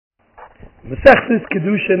Lehisvada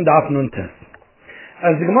Kiddushin daf nun tes.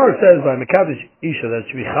 As the Gemara says by Mekadosh Isha that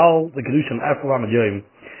she bichal the Kiddushin after Lamed Yom,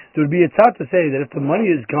 there would be a tzad to say that if the money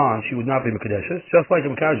is gone, she would not be Mekadeshes, just like a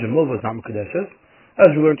Mekadosh Milva is not Mekadeshes, as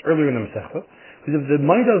we learned earlier in the Masechta. Because if the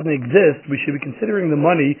money doesn't exist, we should be considering the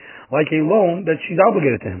money like a loan that she's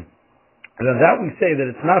obligated to him. And on that we say that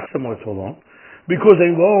it's not similar to a loan, because a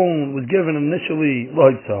loan was given initially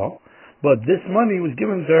loitzah, but this money was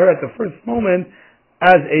given to her at the first moment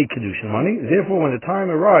as a Kiddushin money. Therefore, when the time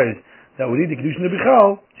arrives that we need the Kiddushin to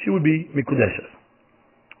Bichal, she would be Mikudeshes.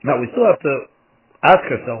 Now, we still have to ask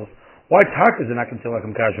ourselves, why Taka is not considered like a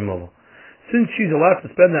Mekadosh Milva? Since she's allowed to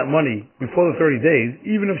spend that money before the 30 days,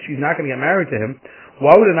 even if she's not going to get married to him,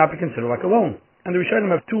 why would it not be considered like a loan? And the Rishonim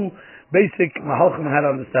have two basic mahalchim on how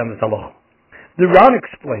to understand this halacha. The Ran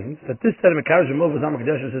explains that this set of Mekadosh Milva is not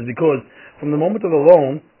Mikudeshes is because from the moment of the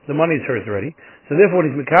loan, the money is hers already. So therefore, when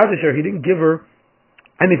he's Mekadosh her, he didn't give her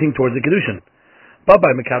anything towards the Kiddushin. But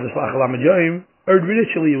by Mekadosh Lamed Yom,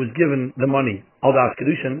 initially it was given the money, al das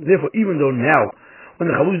Kiddushin. Therefore, even though now, when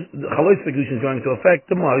the Chalois Kiddushin is going into effect,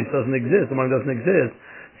 the money doesn't exist,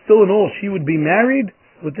 still in all, she would be married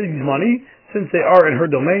with this money, since they are in her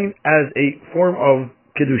domain, as a form of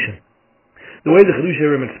Kiddushin. The way the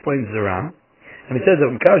Kiddushin explains the Ram, and he says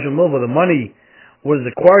that Mekadosh Milva, the money was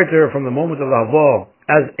acquired to her from the moment of the Havah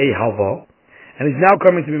as a Havah, and he's now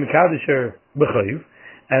coming to be Mekadosh her B'chayiv,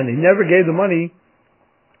 and he never gave the money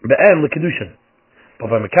be'en l'kedushin. But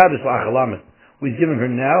by Mekadosh la'achal lamed, he's giving her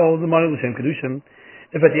now the money l'shem kedushin.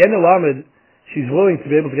 If at the end of lamed she's willing to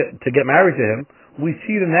be able to get married to him, we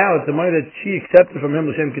see that now it's the money that she accepted from him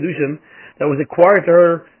l'shem kedushin that was acquired to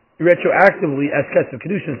her retroactively as kesef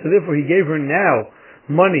kedushin. So therefore he gave her now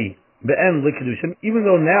money be'en l'kedushin, even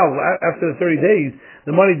though now after the 30 days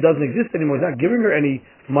the money doesn't exist anymore. He's not giving her any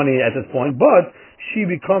money at this point, but she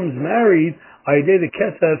becomes married the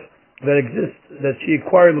kesef that exists, that she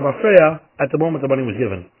acquired the mafreya at the moment the money was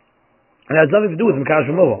given. And it has nothing to do with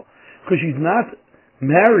Mekadosh Milva, because she's not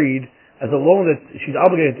married as a loan that she's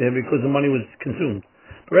obligated to him because the money was consumed.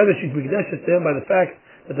 But rather she's Mekadeshes to him by the fact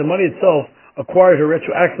that the money itself acquired her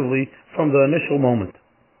retroactively from the initial moment.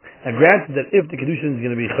 Now granted that if the Kiddushin is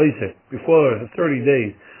going to be chayser before the 30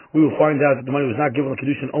 days, we will find out that the money was not given the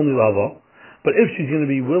Kiddushin only lava. But if she's going to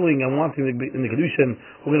be willing and wanting to be in the Kiddushin,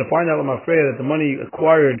 we're going to find out with Mafreya that the money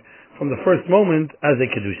acquired from the first moment as a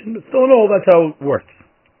Kiddushin. But still in all, that's how it works.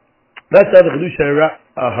 That's how the Kiddushin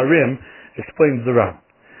Harim explains the Ram.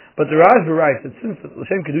 But the Raz writes that since the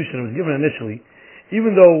same Kiddushin was given initially,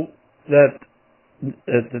 even though that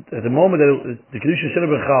at the moment that the Kiddushin should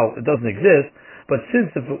have been chal, it doesn't exist, but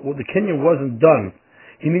since the Kenyan wasn't done,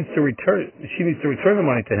 she needs to return the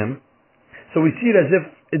money to him, so we see it as if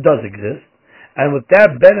it does exist. And with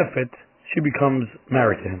that benefit, she becomes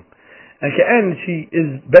married to him. And she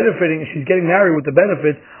is benefiting, she's getting married with the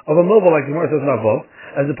benefit of a milva, like the Gemara says in Avov,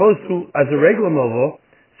 as opposed to as a regular milva,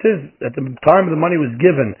 since at the time the money was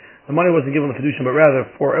given, the money wasn't given for Kiddushin, but rather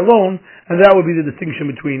for a loan, and that would be the distinction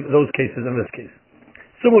between those cases and this case.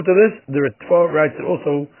 Similar to this, the Ritva writes it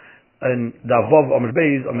also in the Avov Amr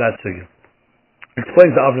Beis on that sugya.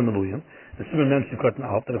 Explains the Avram Meluyan, the Simon Memsi Kot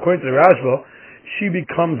Na'al, that according to the Rashba, she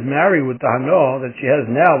becomes married with the Hana that she has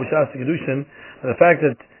now, which has the Kiddushin, and the fact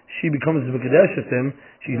that she becomes Mekadeshes him,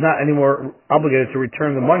 she's not anymore obligated to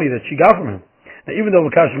return the money that she got from him. Now, even though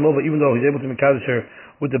Mekadosh Milva, even though he's able to Mekadosh her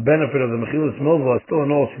with the benefit of the Mechilas Milva, still in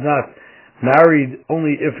all, she's not married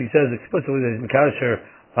only if he says explicitly that he's Mekadosh her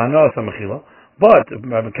Hana as a Mechila. But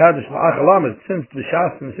by Mekadosh la'achal lamed, since the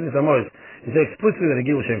Shas and the Sinis Amos, he said explicitly that he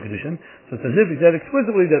gave L'shem Kiddushin, so it's as if he said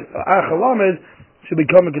explicitly that la'achal lamed should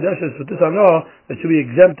become a Kedeshes with this Hana that should be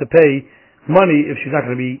exempt to pay money if she's not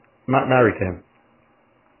going to be married to him.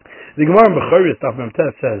 The Gemara in Bechoriyah Daf Mem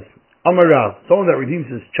Tes says, Amar Rav, someone that redeems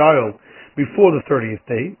his child before the 30th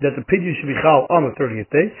day, that the pigeon should be chal on the 30th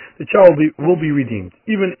day, the child will be redeemed,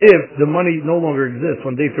 even if the money no longer exists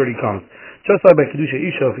when day 30 comes. Just like by Kedusha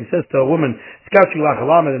Isha, if he says to a woman, Skachi lach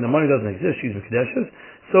alamed, and the money doesn't exist, she's Kedeshes,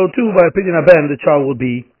 so too by a pigeon aben, the child will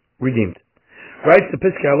be redeemed. Writes the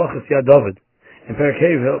Piskei Halachas Yad David, in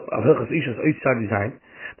Perkei of Hilchas Ishas Oitzad Design,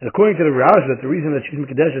 that according to the Raj, that the reason that she's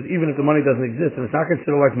Mekadeshes, even if the money doesn't exist, and it's not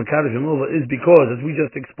considered like Mekadosh Milva, is because, as we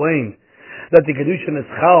just explained, that the Kiddushin is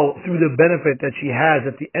chal through the benefit that she has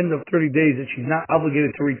at the end of 30 days, that she's not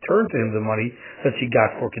obligated to return to him the money that she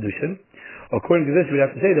got for Kiddushin. According to this, we'd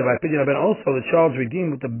have to say that by Pidyon Aben also, the child's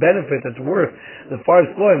redeemed with the benefit that's worth the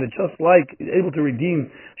 5 sloim, that just like is able to redeem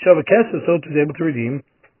Shavah Kesef, so too is able to redeem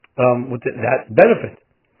with that benefit.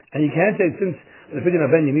 And you can't say, since the Pidyon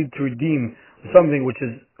Aben you need to redeem something which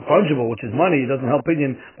is fungible, which is money, it doesn't help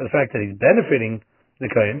Pidyon by the fact that he's benefiting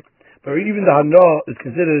the Kayin. But even the Hana is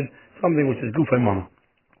considered something which is gufay mama.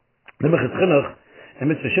 The Mechitz Chinuch and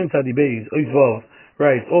Mr. Shintadi Beis Oizvov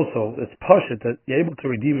writes also it's pashut that you're able to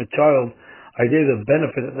redeem a child. Idea the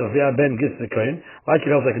benefit that the Ben gives to the Kohen, like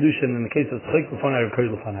it helps like Kiddushin in the case of Tzchik L'fanai or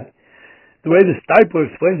Kohen L'fanai. The way the Stipler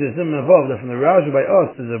explains this in Mevov, that from the Raja by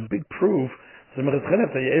us is a big proof to the Mechitz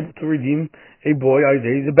Chinuch that you're able to redeem a boy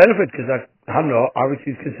idea the benefit, because that Hano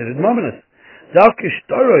obviously is considered mamonis. Zavke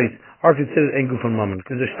Shtarois are considered ein gufan mammon,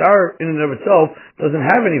 because the star in and of itself doesn't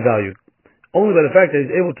have any value, only by the fact that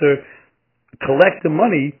he's able to collect the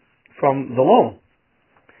money from the loan.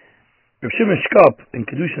 Rav Shimon Shkop in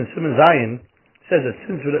Kiddushin Simon Zion says that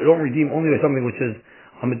since we don't redeem only by something which is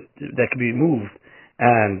that can be moved,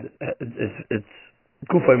 and it's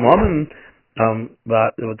Kufay Muhammad,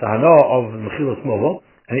 but with the Hana of Mechilas Movo,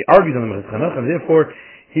 and he argues on the Mechitz Chinuch, and therefore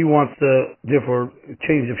he wants to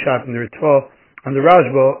change the Pshat in the Ritva and the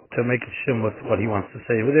Rajba to make it shim with what he wants to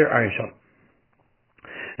say over there. Ayin Sham.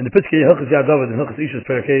 In the Pitzkei Hilchos Yad David and Hilchos Ishus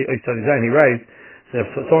Perakei Oitzad Zayin, he writes that if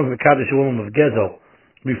someone's Mekadesh a woman with Gezel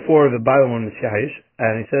before the Baal woman is Yahish,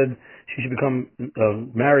 and he said she should become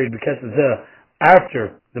married because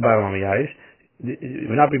after the Baal woman Yahish, it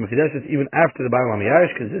would not be Mekadesh even after the Baal woman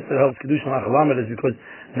Yahish, because this that helps Kiddushin Lachalamed is because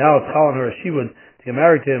now it's Chal on her she would to get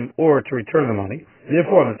married to him or to return the money.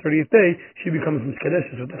 Therefore, on the 30th day, she becomes Mekadesh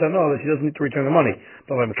with this I know that she doesn't need to return the money.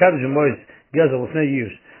 But by Mekadesh and Mois Gezel with no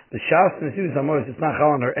use. The Shas and the Sidus Hamois, it's not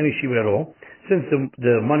Chal on her any Shibud at all, since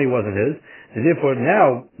the money wasn't his, and therefore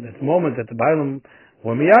now, at the moment that the Bailam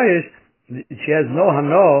or Miyayish, she has no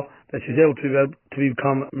Hano that she's able to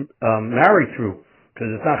become married through,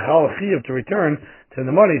 because it's not Chal Chiyav to return to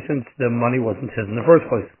the money, since the money wasn't his in the first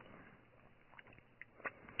place.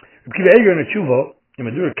 Reb Kiva Eger in a Tshuva, in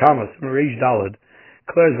Madur Kamas, in Reish Daled,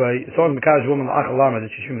 declares by someone Mekadosh woman Achal Lamed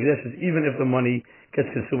that she should be Mekadesh even if the money gets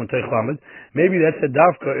consumed in Teich Lamed. Maybe that's a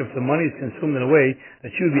dafka if the money is consumed in a way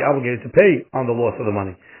that she would be obligated to pay on the loss of the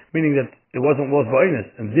money, meaning that it wasn't lost by Einis,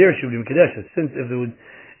 and there she would be Mekadesh. Since if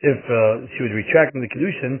she would retract in the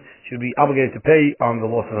Kiddushin, she would be obligated to pay on the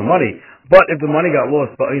loss of the money. But if the money got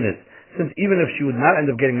lost by Einis, since even if she would not end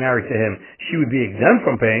up getting married to him, she would be exempt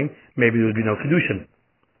from paying, maybe there would be no Kiddushin.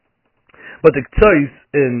 But the Ktsois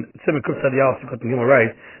in Simon Kuf Sadiyal Sukkot Gimel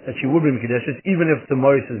writes that she would be Mekadesh even if the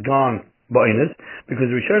Mois is gone ba'inus, because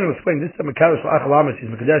the Rishonim explained this time Mekadosh Achalamis is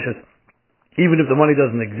Mekadesh even if the money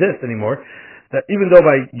doesn't exist anymore. That even though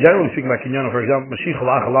by generally speaking by Kinyano, for example, Mashiach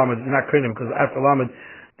Achalamis is not Krinim because after Lamed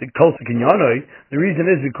the Kol Kinyano, the reason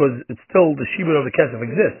is because it's still the Shibud of the Kesef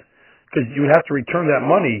exists, because you would have to return that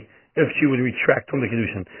money if she would retract from the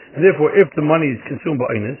Kiddushin. And therefore, if the money is consumed by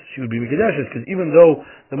Einis, she would be Mekadesh, because even though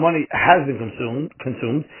the money has been consumed,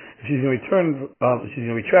 if she's going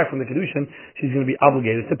to retract from the Kiddushin, she's going to be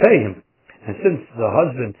obligated to pay him. And since the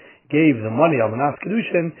husband gave the money of Manas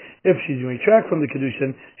Kiddushin, if she's going to retract from the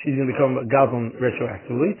Kiddushin, she's going to become a Gazlan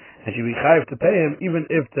retroactively, and she'll be chayav to pay him, even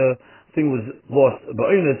if the thing was lost by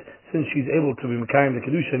Einis, since she's able to be Mekayim the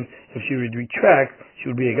Kiddushin. If she would retract, she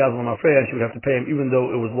would be a Gazlan Afreya, she would have to pay him even though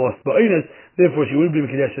it was lost by Einis, therefore she would be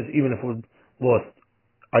Mekadesh even if it was lost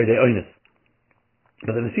Aydei Einis.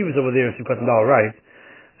 But the Nesivus over there, Simchat Dal writes,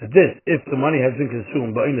 that this, if the money has been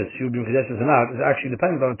consumed by Einis, she would be Mekadesh or not, is actually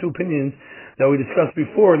dependent on two opinions that we discussed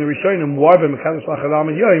before in the Rishonim, why by Mekadosh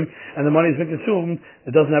Lachalam and Yoim, and the money has been consumed,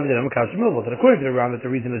 it doesn't have a din of Mekadosh Milvot. And according to the Ram, that the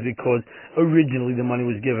reason is because originally the money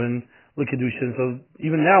was given L'Kiddushin, so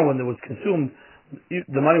even now when it was consumed,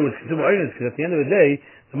 the money was consumed by Einis, because at the end of the day,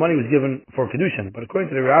 the money was given for Kiddushin. But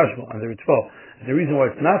according to the Rashba and the Ritva, the reason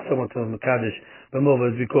why it's not so much of Mekadosh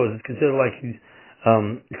B'Milvot is because it's considered like he's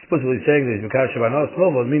explicitly saying that he's Mekadosh B'Anos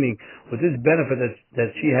Milvot, meaning with this benefit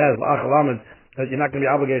that she has, L'Achalamed, that you're not going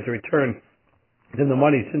to be obligated to return then the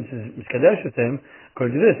money since it's Mekadesh with him.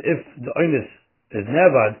 According to this, if the Einis is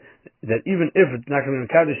Nevad, that even if it's not going to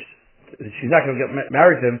be Mekadesh, she's not going to get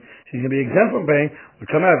married to him, she's going to be exempt from paying,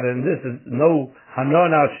 would come out, and this is no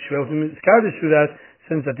Hana now, she will be Mekadesh through that,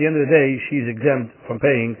 since at the end of the day, she's exempt from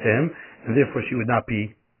paying to him, and therefore she would not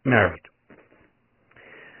be married.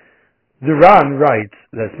 The Ran writes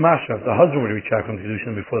that Smasha, if the husband were to retract from the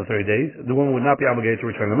Kiddushin before the 30 days, the woman would not be obligated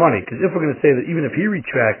to return the money. Because if we're going to say that even if he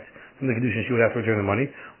retracts from the Kiddushin, she would have to return the money,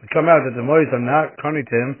 it would come out that the Mois are not coming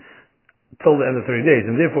to him till the end of 30 days.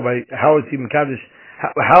 And therefore, how is he Mekadosh?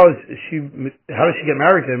 How does she get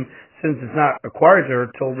married to him, since it's not acquired to her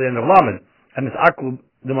till the end of Lamed, and it's akul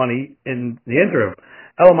the money in the interim?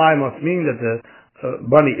 Elamai must mean that the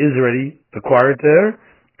money is already acquired to her,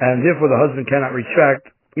 and therefore the husband cannot retract,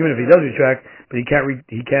 even if he does retract, but he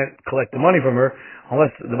can't collect the money from her unless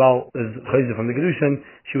the Baal is chayzer from the Kiddushin.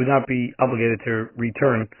 She would not be obligated to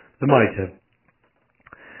return the money to him.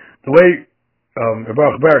 The way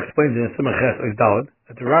Baruch Ber explains in Simon Ches Daled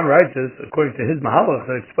that the Ran writes this according to his Mahalach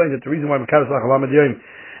that explains that the reason why Mekados Lachalamed Yom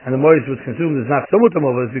and the mois was consumed is not so much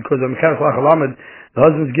is because of Mekados Lachalamed, the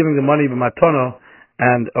husband's giving the money by matana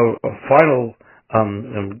and a final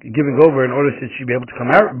giving over in order that she be able to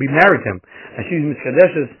be married to him, and she's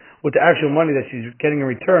miskadeshes with the actual money that she's getting in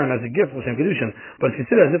return as a gift for Shem Kiddushin. But it's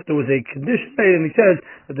considered as if there was a condition made, and he says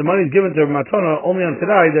that the money is given to her matana only on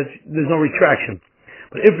today, that there's no retraction.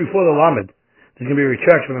 But if before the lamed there's going to be a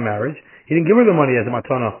retraction from the marriage, he didn't give her the money as a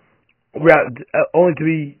matana, only to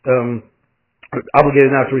be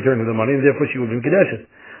obligated now to return to the money, and therefore she would be in Kedeshes.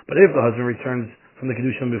 But if the husband returns from the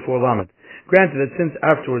Kiddushin before lamed, granted that since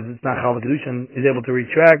afterwards it's not Chal the Kiddushin, is able to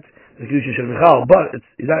retract, the Kiddushin should be Chal, but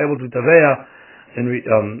he's not able to Taveya in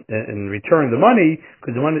return the money,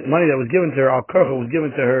 because the money that was given to her, Al-Karcha, was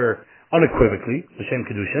given to her unequivocally, L'Shem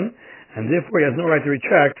Kiddushin, and therefore he has no right to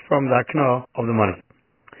retract from the Hakna of the money.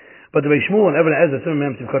 But the Beishmul and Even Ezra, Simon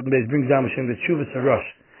Mem Sivkot Beis, brings down B'Shem the Tshuvas and Rosh,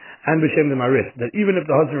 and B'Shem the Marif, that even if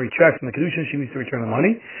the husband retracts from the Kiddushin, she needs to return the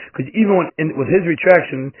money, because even with his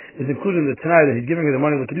retraction, is included in the Tanai that he's giving her the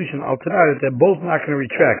money with Kiddushin, Al-Tanai, that they're both not going to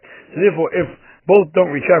retract. So therefore, if both don't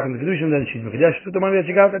retract from the Kiddushin, then she's Mekadesh with the money that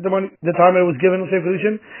she got at the time it was given, the same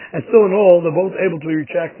Kiddushin, and still in all, they're both able to be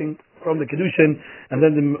retracting from the Kiddushin, and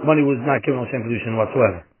then the money was not given on the same Kiddushin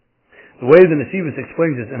whatsoever. The way the Nesivus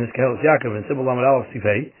explains this in his Kehelos Yaakov in Sibul Lamed Aleph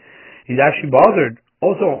Sifei, he's actually bothered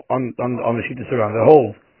also on the Shita Surah, the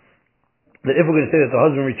whole, that if we're going to say that the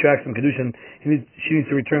husband retracts from Kiddushin, she needs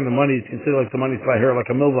to return the money. It's considered like the money's by her, like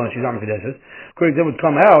a milva, and she's not Mekadeshes. According to them, would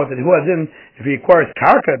come out that if he acquires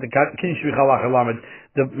karka, the Kin Shvichalach Alamed,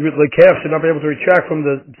 the Lekeach should not be able to retract from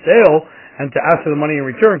the sale and to ask for the money in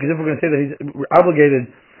return, because if we're going to say that he's obligated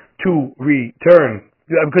to return,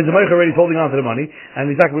 because the Meicher already is holding on to the money, and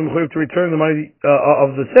he's not going to be able to return the money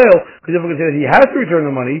of the sale, because if we're going to say that he has to return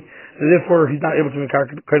the money, so therefore he's not able to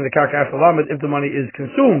credit the karka after lamed if the money is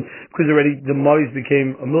consumed, because already the money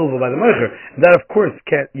became a milva by the Meicher. And that of course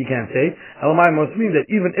you can't say. Elamai must mean that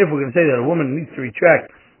even if we're going to say that a woman needs to retract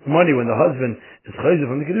money when the husband is chayzer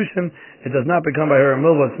from the Kiddushin, it does not become by her a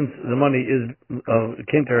milva since the money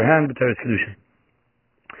came to her hand but to her Kiddushin.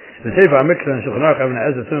 The Sefer HaMikra and Shulchan Aruch Even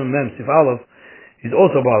Ezra Simon Mem Sif Aleph, he's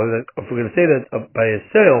also bothered that if we're going to say that by a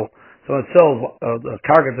sale, someone sells a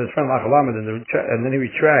karka to his friend Lachalamed and then he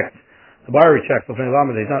retracts, the buyer retracts the friend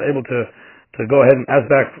Lamed, he's not able to go ahead and ask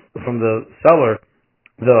back from the seller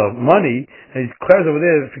the money, and he declares over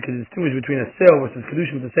there if he can distinguish between a sale versus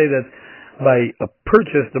Kiddushin to say that by a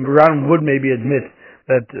purchase, the Ran would maybe admit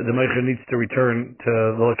that the Meicher needs to return to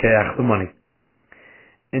the Lekeach the money.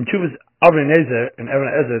 In Chuvas Avnei Nezer and Even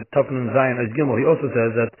Ezra Tafnun Zayin as Gimel, he also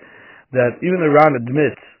says that even the Ran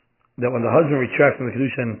admits that when the husband retracts from the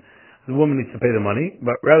Kiddushin, the woman needs to pay the money,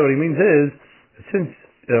 but rather what he means is, since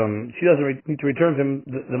she doesn't need to return to him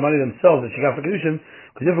the money themselves that she got for Kiddushin,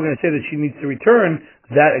 because if we're going to say that she needs to return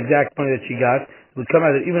that exact money that she got, it would come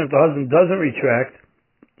out that even if the husband doesn't retract,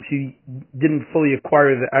 she didn't fully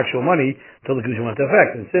acquire the actual money until the Kiddushin went into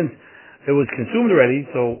effect. And since it was consumed already,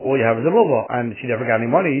 so all you have is a mulva, and she never got any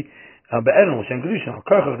money, be'edon l'shem Kiddushin,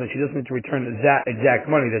 that she doesn't need to return that exact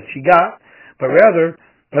money that she got, but rather,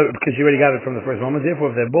 because she already got it from the first moment,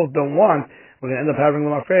 therefore if they both don't want, we're going to end up having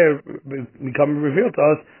the affair become revealed to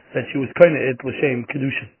us that she was kind of it l'shem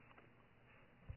Kiddushin.